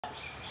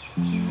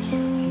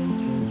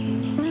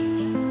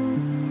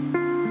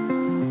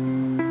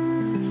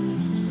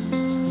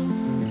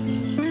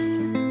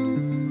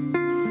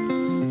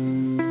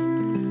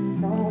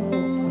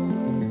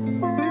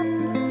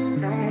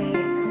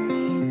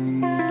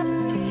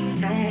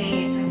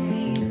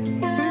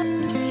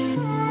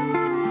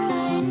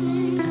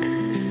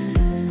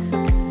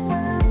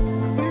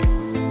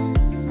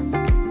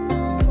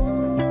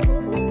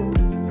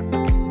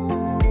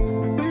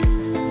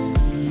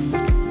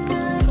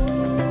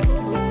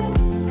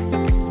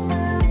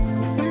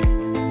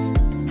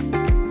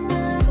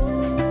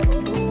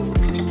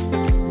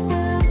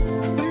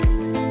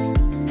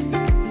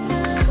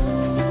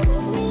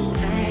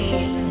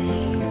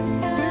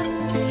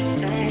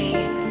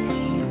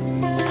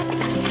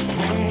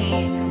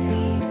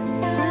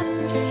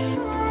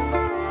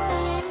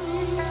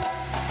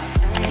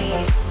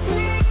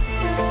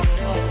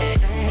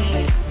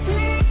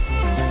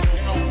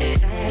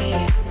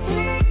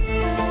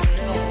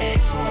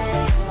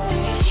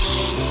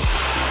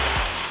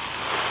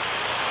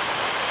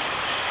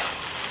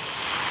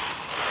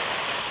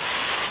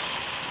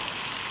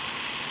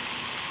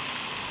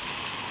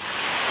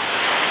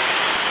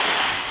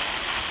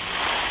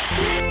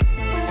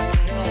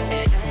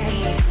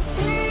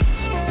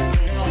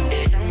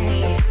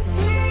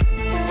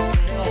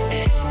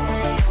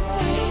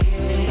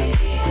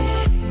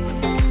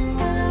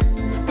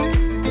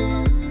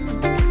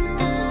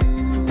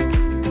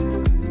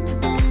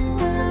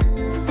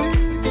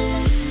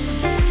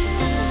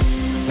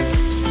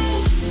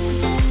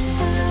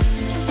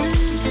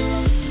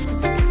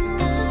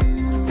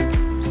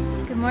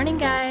Morning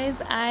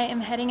guys, I am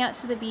heading out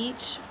to the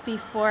beach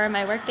before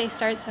my workday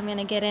starts. I'm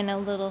gonna get in a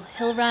little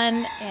hill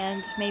run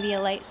and maybe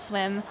a light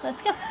swim.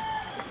 Let's go.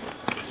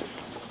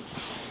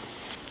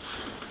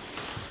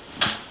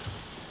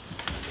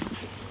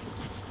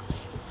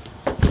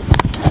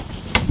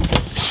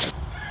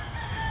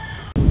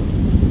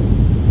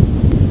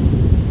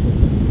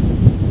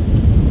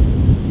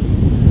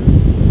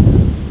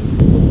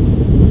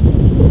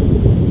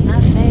 My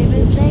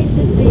favorite place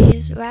to be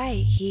is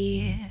right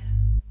here.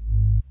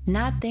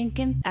 Not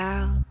thinking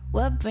about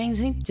what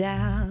brings me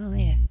down,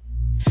 yeah.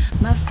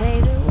 My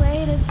favorite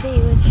way to be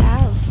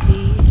without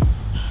fear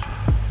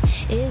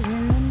is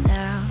in the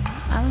now.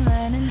 I'm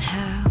learning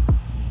how.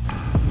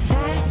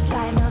 Fast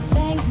life, no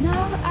thanks, no,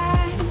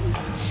 I'm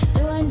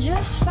doing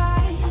just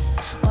fine.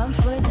 One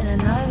foot in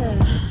another.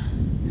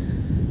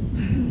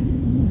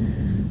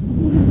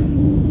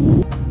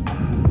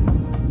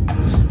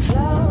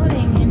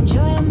 Floating,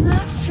 enjoying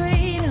my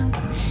freedom,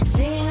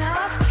 singing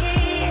off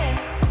key, yeah.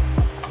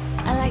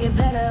 I like it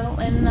better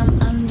when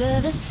I'm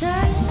under the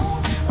sun.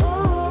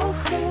 Ooh,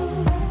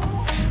 ooh,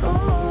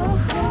 ooh,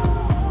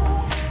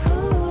 ooh,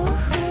 ooh.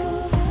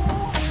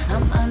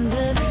 I'm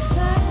under the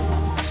sun.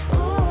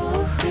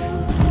 Ooh,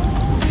 ooh,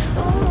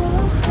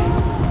 ooh.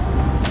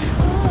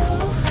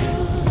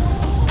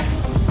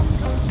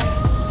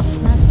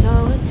 My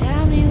soul would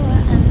tell me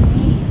what I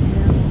need to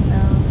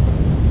know.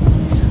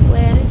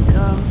 Where to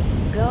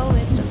go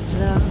with the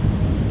flow.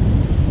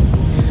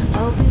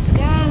 Open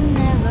sky,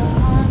 never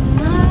on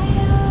my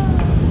own.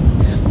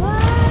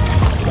 What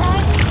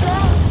like the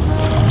clouds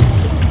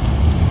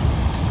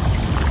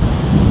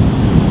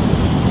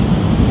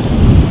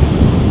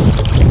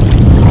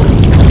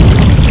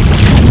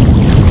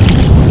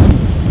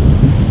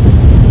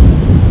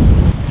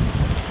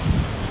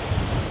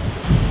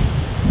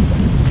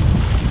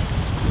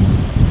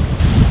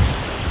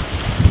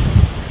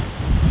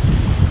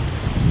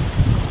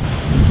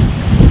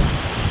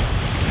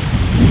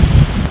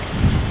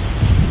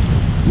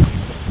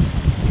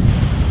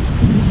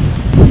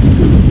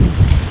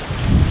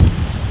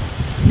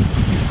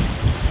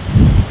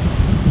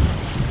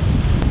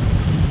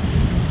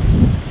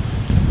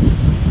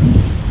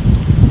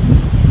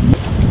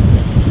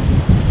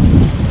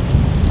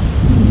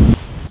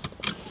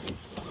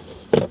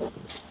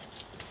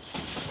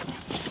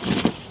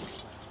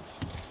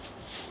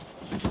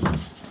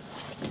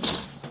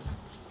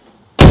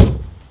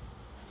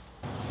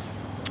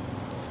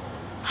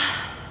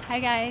Hi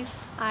guys,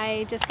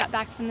 I just got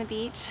back from the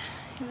beach.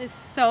 It was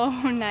so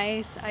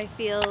nice. I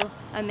feel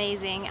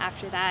amazing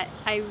after that.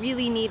 I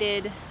really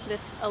needed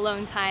this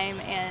alone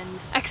time and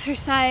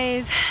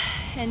exercise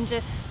and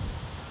just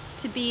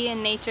to be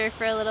in nature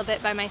for a little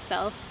bit by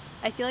myself.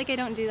 I feel like I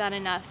don't do that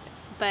enough,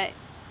 but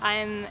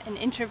I'm an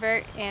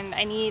introvert and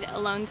I need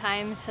alone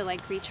time to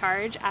like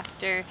recharge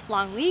after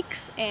long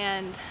weeks,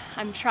 and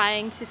I'm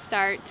trying to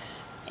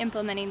start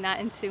implementing that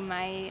into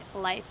my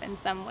life in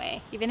some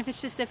way. Even if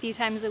it's just a few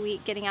times a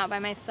week, getting out by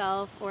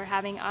myself or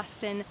having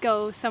Austin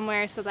go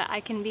somewhere so that I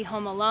can be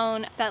home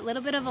alone. That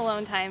little bit of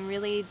alone time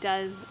really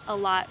does a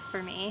lot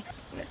for me.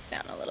 This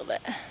down a little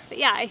bit. But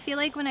yeah, I feel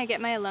like when I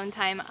get my alone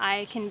time,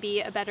 I can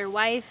be a better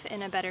wife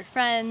and a better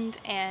friend,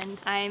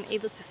 and I'm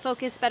able to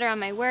focus better on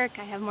my work.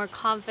 I have more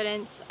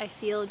confidence. I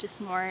feel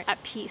just more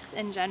at peace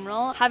in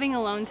general. Having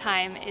alone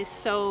time is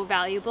so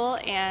valuable,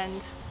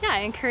 and yeah,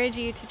 I encourage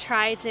you to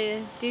try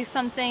to do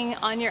something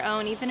on your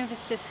own, even if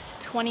it's just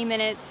 20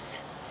 minutes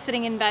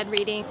sitting in bed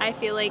reading. I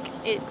feel like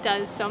it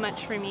does so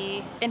much for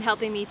me in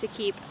helping me to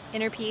keep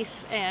inner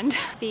peace and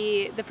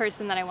be the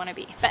person that I want to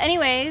be. But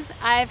anyways,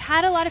 I've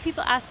had a lot of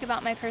people ask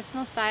about my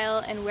personal style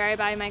and where I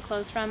buy my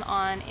clothes from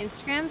on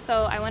Instagram,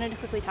 so I wanted to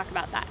quickly talk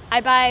about that. I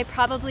buy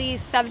probably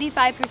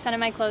 75% of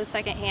my clothes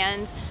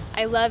secondhand.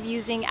 I love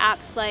using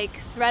apps like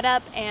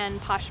ThreadUp and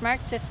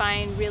Poshmark to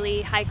find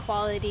really high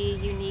quality,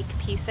 unique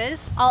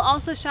pieces. I'll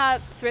also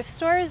shop thrift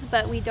stores,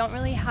 but we don't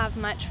really have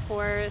much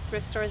for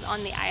thrift stores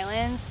on the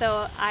island,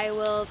 so I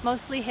will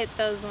mostly hit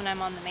those when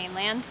I'm on the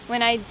mainland.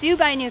 When I do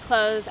buy new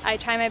clothes, I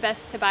try my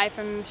best to buy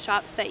from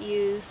shops that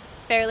use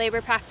fair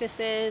labor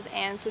practices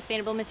and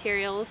sustainable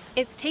materials.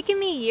 It's taken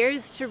me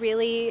years to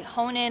really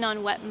hone in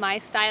on what my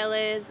style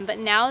is, but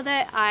now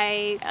that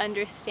I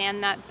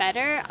understand that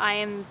better, I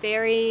am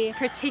very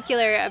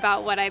particular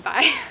about what I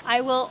buy. I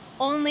will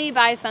only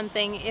buy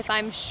something if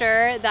I'm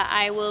sure that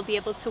I will be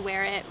able to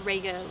wear it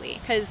regularly,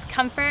 because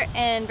comfort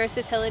and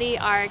versatility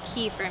are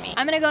key for me.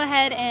 I'm gonna go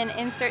ahead and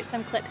insert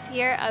some clips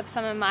here of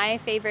some of my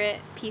favorite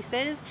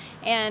pieces,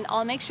 and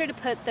I'll make sure to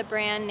put the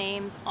brand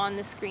names on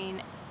the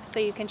screen so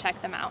you can check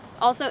them out.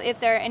 Also, if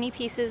there are any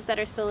pieces that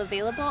are still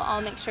available,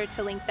 I'll make sure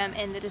to link them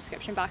in the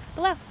description box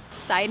below.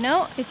 Side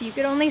note, if you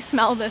could only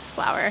smell this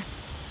flower,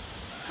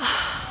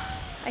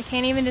 I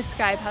can't even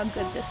describe how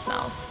good this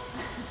smells.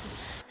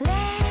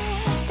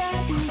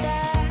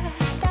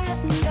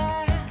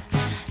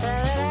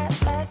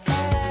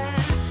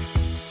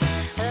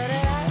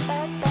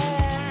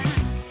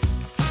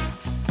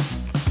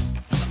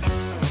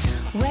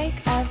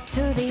 Wake up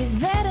to these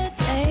better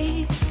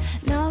days.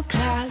 No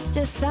clouds,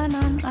 just sun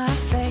on my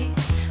face.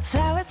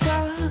 Flowers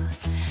grow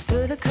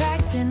through the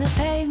cracks in the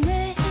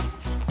pavement.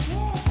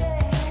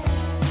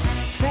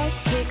 Fresh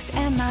kicks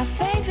and my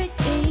favorite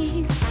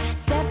jeans.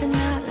 Stepping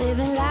out,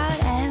 living loud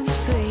and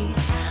free.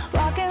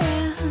 Walking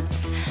around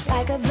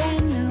like a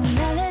brand new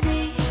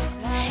melody.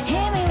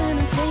 Hear me when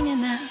I'm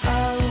singing that.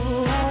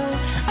 Oh,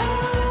 oh,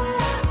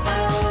 oh,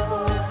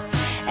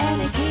 oh.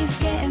 And it keeps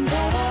getting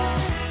better.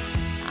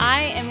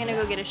 I am gonna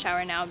go get a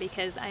shower now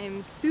because I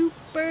am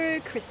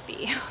super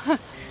crispy.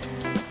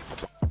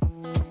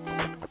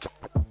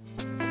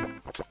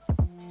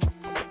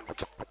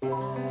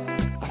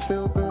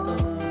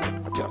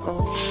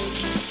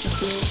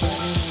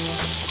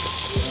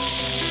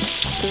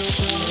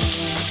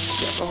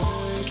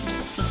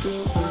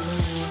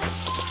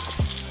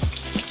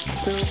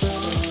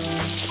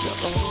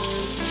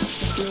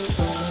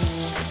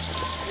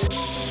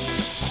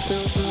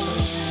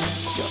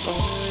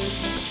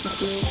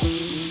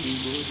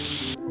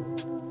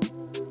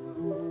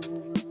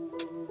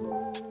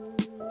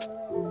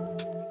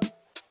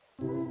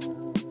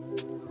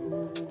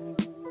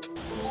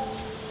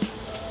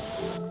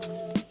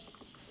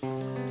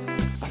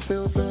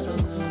 Feel better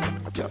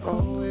now. You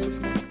always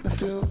make me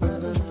feel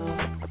better now.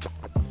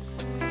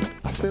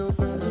 I feel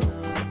better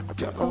now.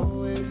 You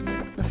always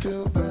make me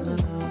feel better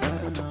now.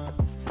 Better now.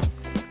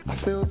 I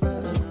feel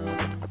better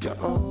now. You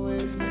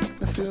always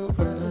make me feel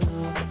better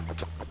now.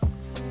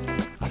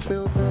 I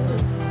feel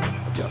better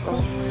now. You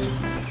always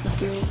make me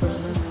feel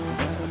better now.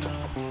 Better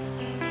now.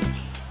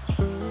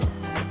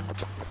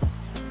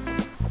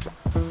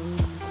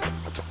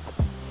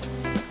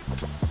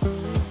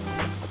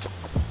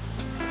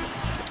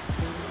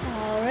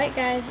 Alright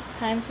guys, it's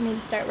time for me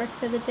to start work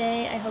for the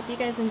day. I hope you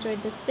guys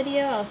enjoyed this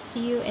video. I'll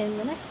see you in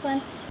the next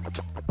one.